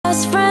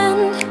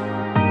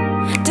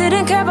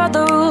Didn't care about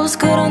the rules,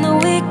 good on the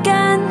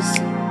weekends.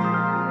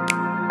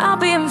 I'll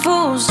be in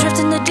fools,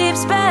 drifting to deep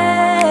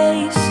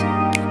space.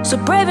 So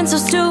brave and so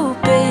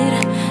stupid,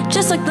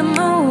 just like the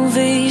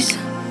movies.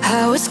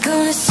 I was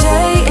gonna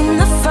stay in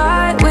the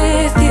fight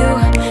with you,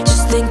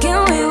 just thinking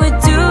we would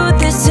do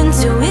this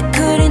until we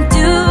couldn't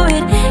do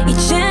it.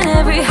 Each and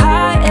every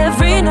high,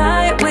 every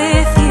night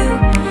with you,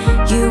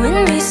 you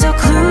and me so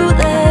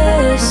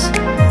clueless.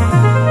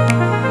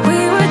 We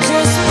were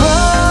just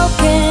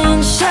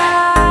broken,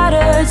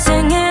 shattered,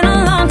 singing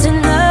along to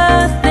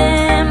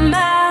nothing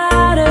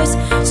matters.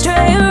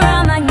 Stray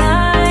around like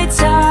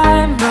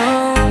nighttime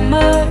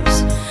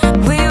rumors.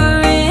 We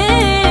were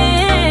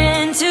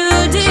in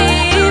too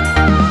deep.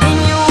 In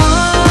your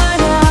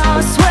worn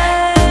out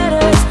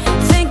sweaters,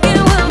 thinking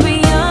we'll be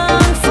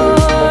young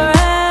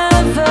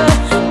forever.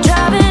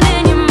 Driving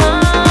in your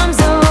mom's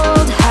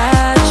old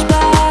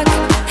hatchback,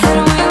 and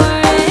we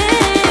were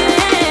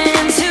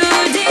in too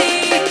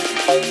deep.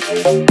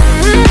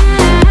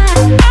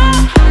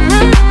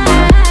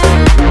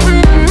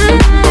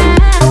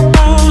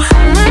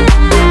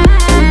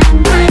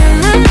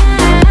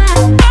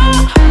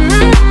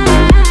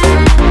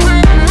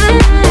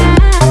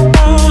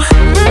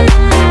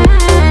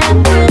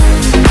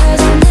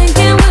 Cause I'm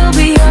thinking we'll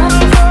be young,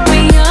 be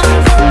young,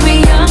 be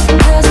young.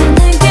 Cause I'm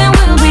thinking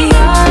we'll be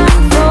young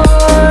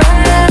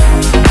forever.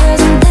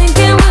 Cause I'm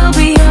thinking we'll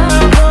be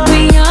young,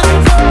 be young,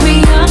 be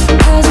young.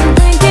 Cause I'm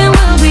thinking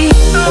we'll be.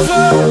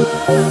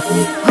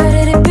 Where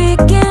did it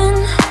begin?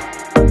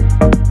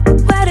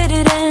 Where did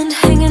it end?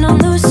 Hanging on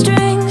loose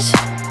strings,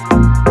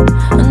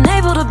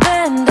 unable to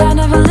bend. I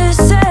never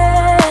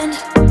listened,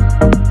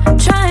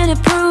 trying to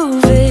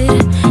prove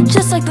it,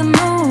 just like the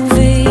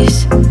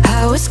movies.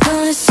 I was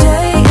gonna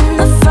stay in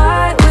the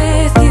fight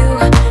with you,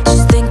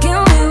 just thinking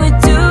we would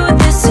do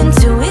this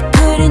until we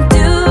couldn't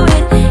do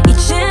it.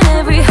 Each and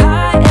every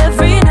high,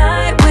 every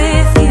night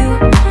with you,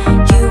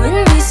 you and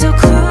me so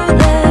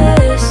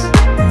clueless.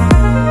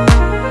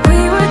 We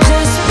were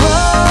just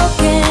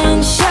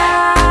broken,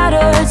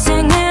 shattered,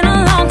 singing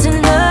along to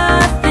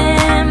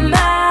nothing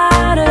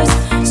matters.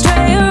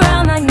 Stray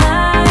around like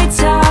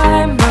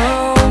nighttime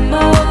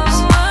rumors.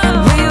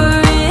 We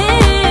were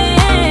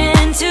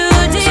in too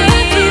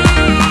deep.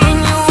 In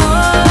your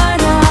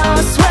worn out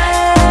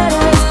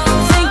sweaters,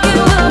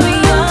 thinking we'll be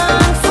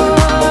young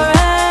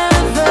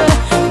forever.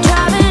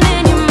 Driving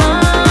in your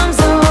mom's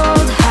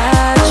old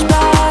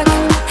hatchback,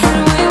 and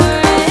we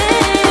were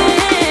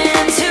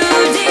in too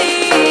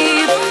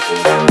deep.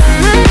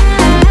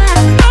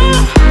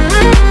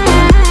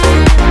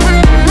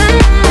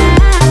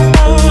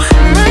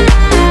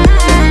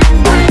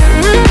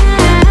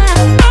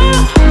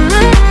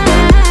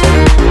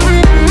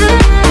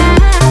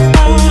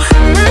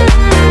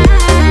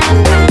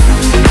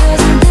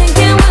 Cause I'm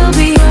thinking we'll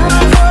be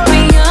young, be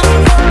young,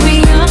 be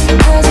young.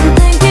 Cause I'm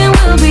thinking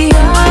we'll be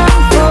young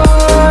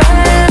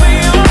forever.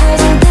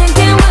 Cause I'm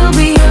thinking we'll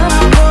be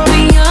young,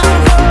 be young,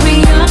 be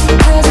young.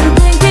 Cause I'm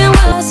thinking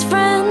we'll best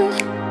friend.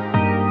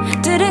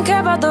 Didn't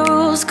care about the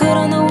rules, good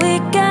on the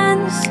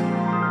weekends.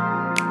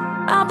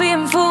 I'll be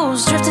in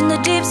fools, drifting to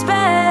deep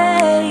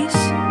space.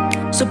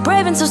 So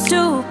brave and so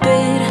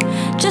stupid,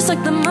 just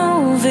like the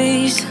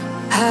movies.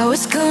 I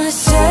was gonna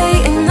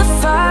stay in the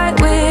fight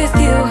with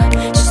you,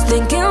 just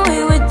thinking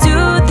we would do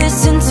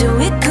this until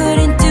we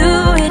couldn't do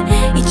it.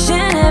 Each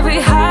and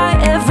every high,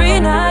 every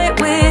night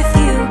with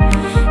you,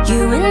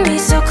 you and me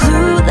so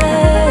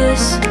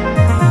clueless.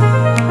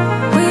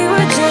 We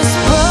were just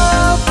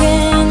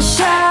broken,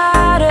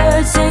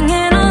 shattered,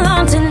 singing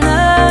along to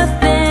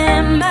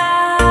nothing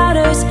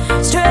matters.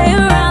 Stray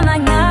around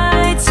like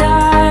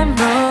nighttime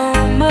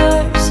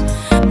rumors.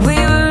 We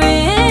were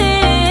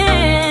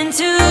in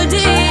too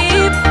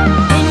deep.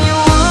 In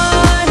your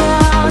worn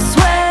out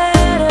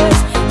sweaters,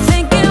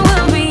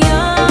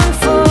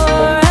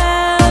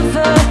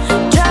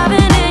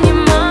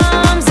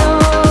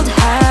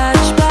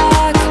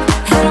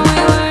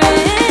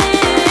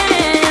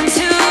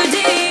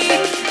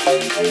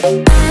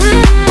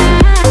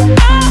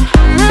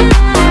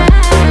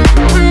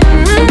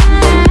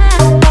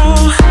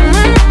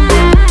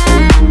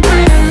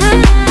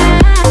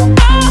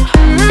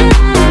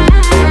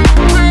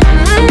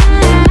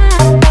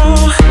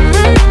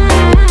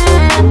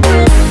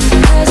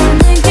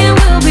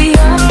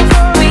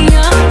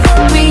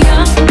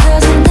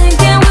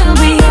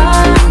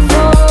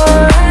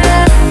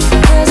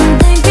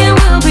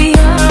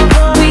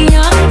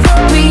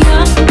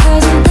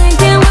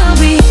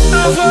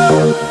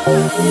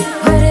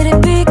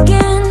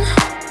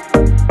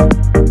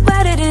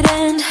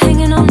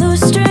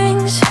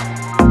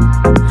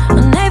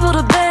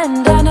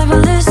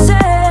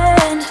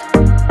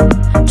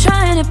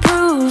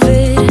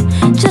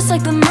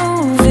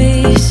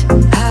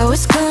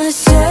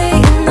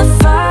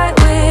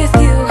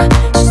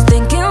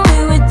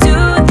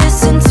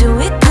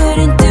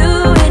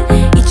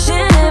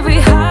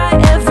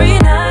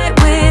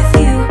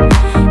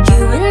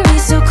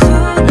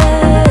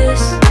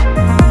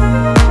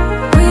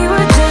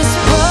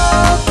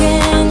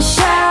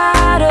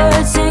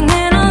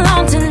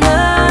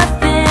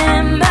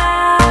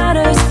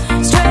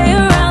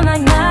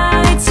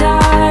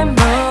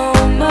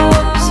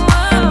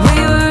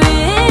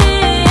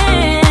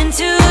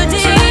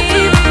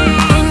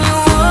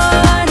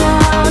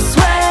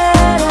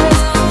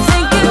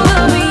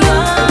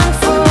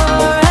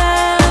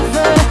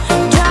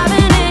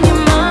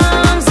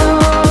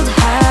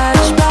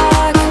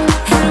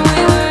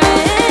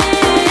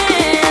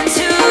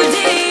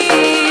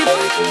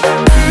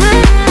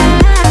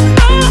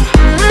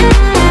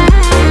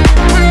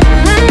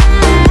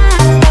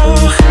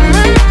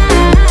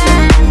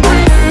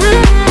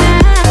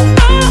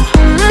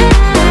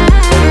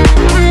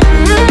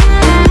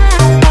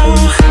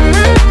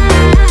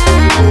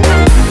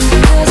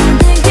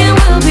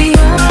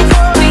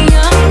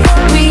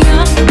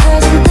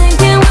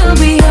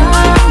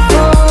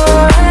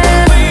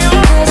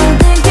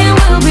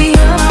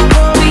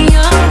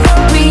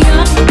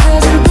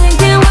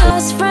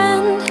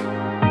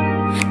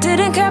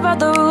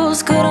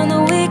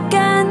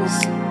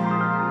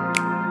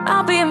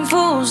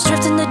 fools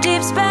drifting to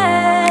deep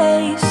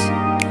space.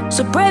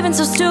 So brave and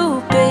so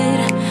stupid,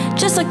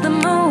 just like the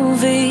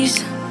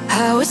movies.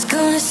 I was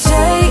gonna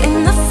stay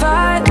in the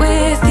fight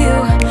with you,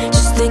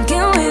 just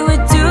thinking we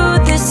would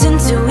do this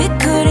until we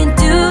couldn't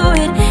do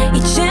it.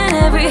 Each and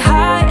every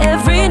high,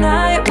 every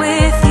night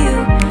with you,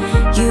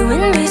 you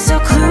and me so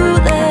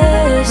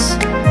clueless.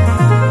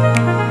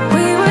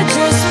 We were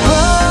just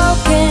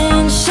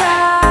broken,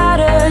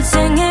 shattered,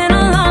 singing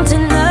along to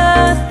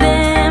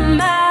nothing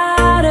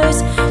matters.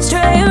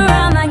 Stray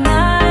around like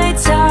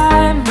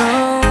nighttime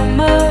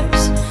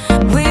rumors.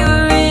 We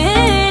were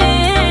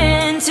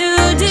in too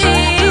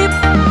deep.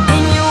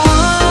 In your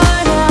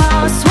worn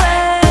out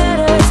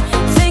sweaters,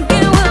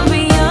 thinking we'll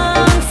be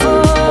young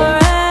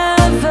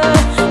forever.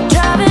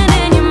 Driving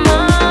in your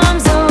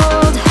mom's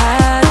old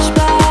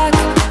hatchback,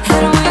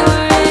 and we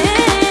were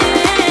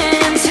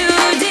in too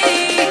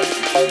deep.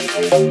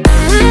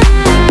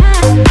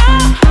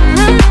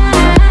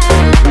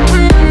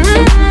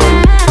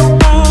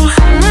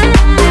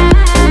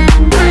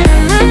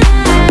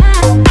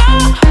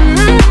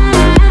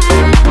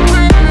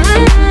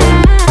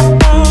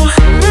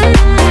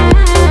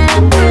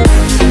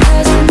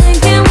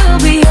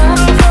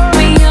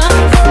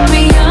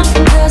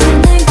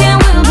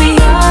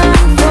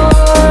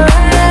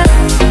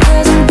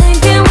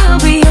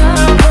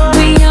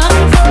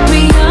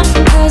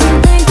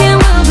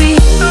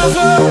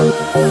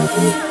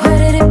 Where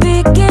did it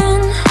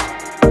begin?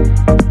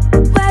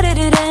 Where did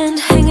it end?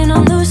 Hanging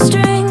on loose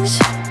strings,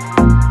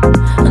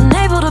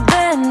 unable to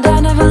bend, I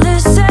never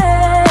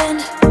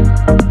listened.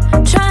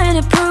 Trying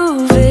to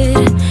prove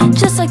it,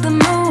 just like the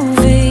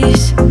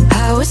movies.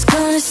 I was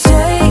gonna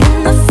stay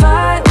in the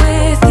fight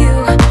with you,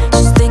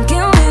 just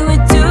thinking we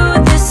would do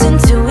this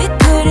until we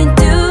couldn't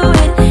do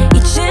it.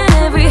 Each and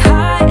every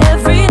high,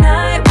 every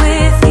night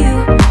with you,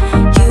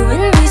 you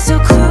and me so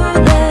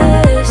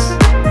clueless.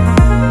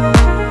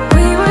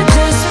 We were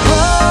just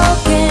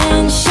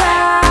broken,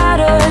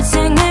 shattered,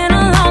 singing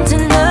along to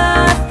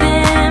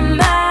nothing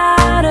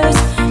matters.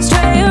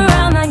 Stray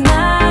around like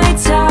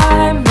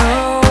nighttime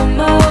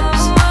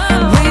rumors.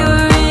 We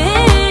were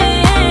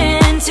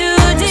in too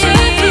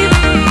deep.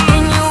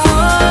 In your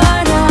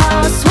worn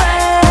out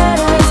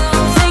sweaters,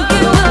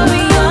 thinking we'll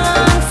be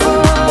young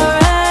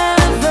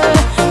forever.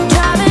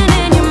 Driving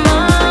in your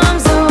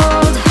mom's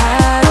old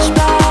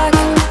hatchback,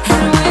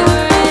 and we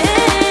were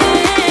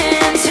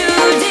in too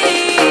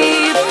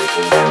deep.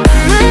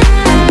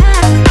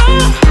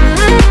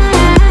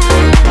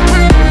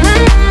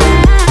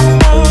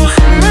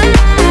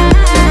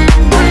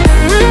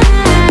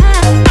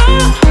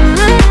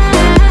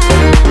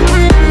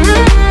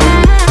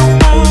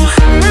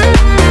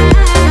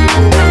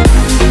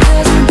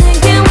 Cause I'm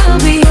thinking we'll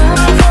be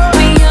young,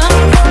 be young,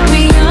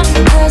 be young.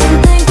 Cause I'm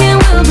thinking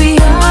we'll be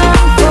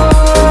young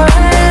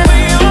forever.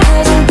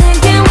 Cause I'm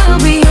thinking we'll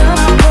be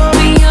young,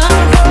 be young,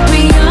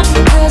 be young.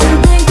 Cause I'm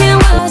thinking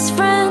we'll best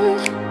friend.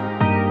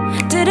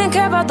 Didn't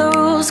care about the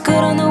rules,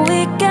 good on the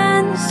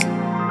weekends.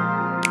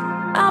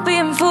 I'll be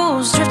in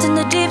fools, drifting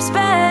to deep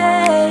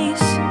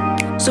space.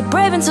 So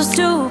brave and so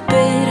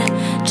stupid,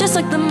 just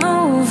like the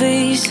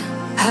movies.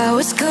 I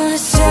was gonna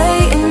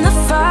stay in the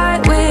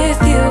fight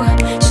with you,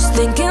 just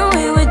thinking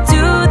we would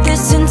do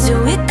this until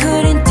we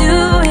couldn't do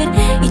it.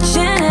 Each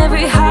and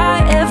every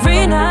high,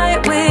 every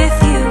night with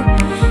you,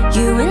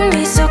 you and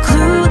me so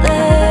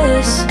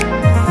clueless.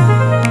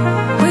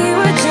 We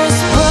were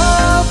just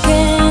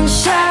broken,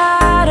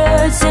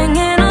 shattered,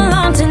 singing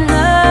along to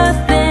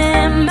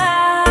nothing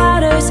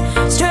matters.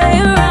 Stray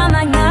around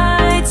like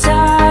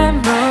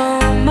nighttime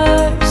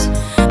rumors.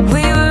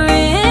 We were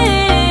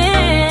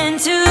in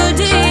too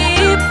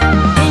deep.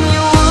 In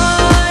your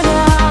worn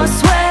out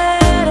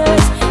sweater,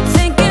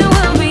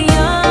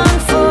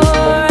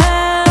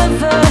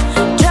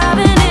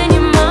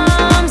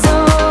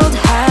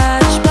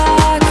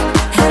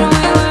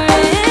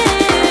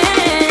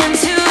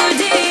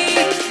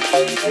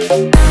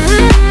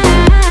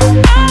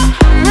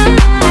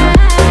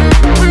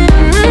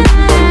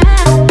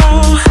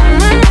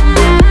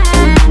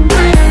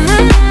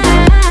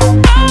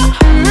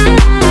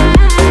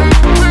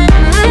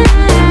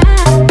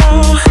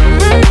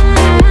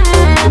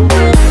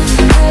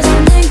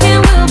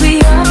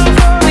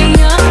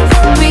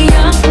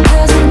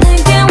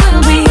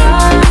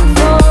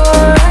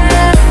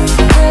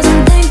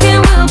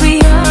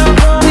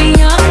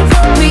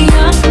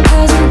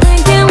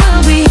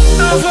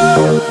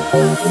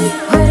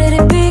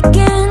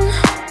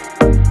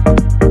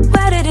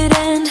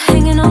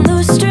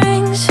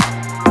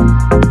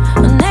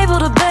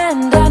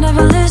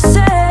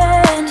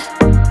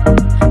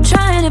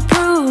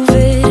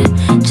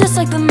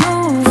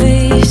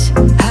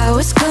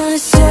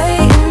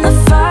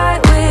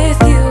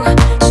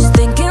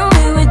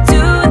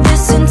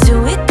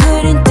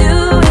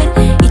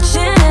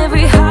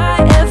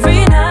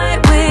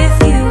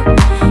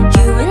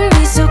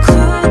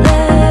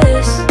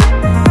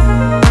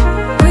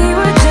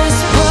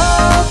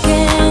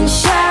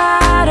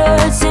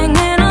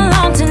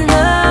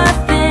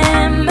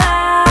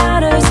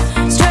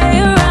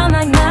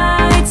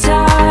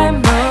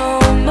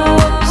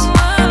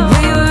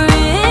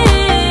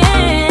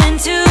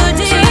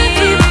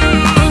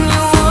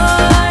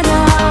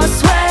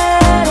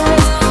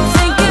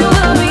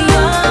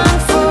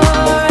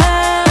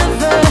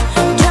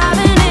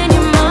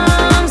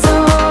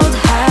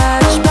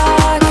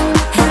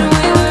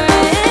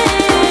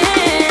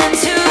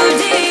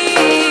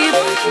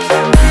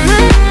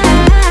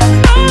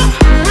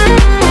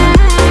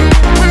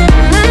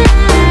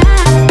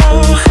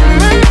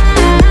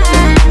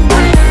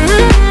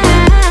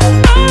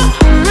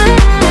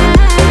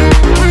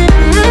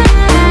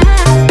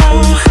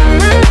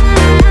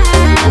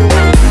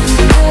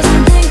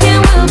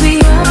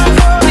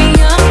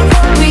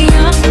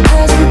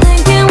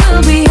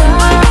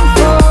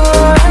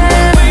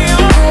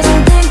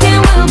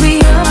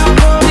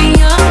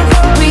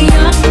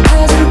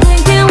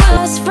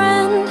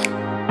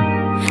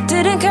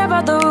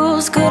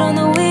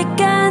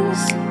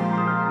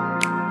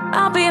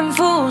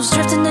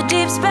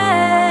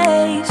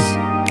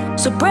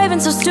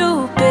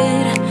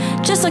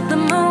 just like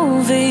the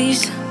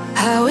movies.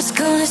 I was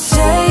gonna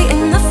stay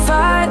in the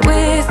fight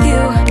with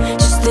you,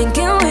 just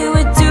thinking we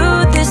would do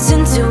this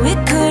until we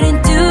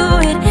couldn't do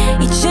it.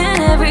 Each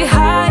and every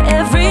high,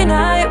 every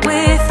night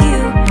with you,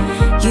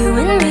 you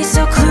and me so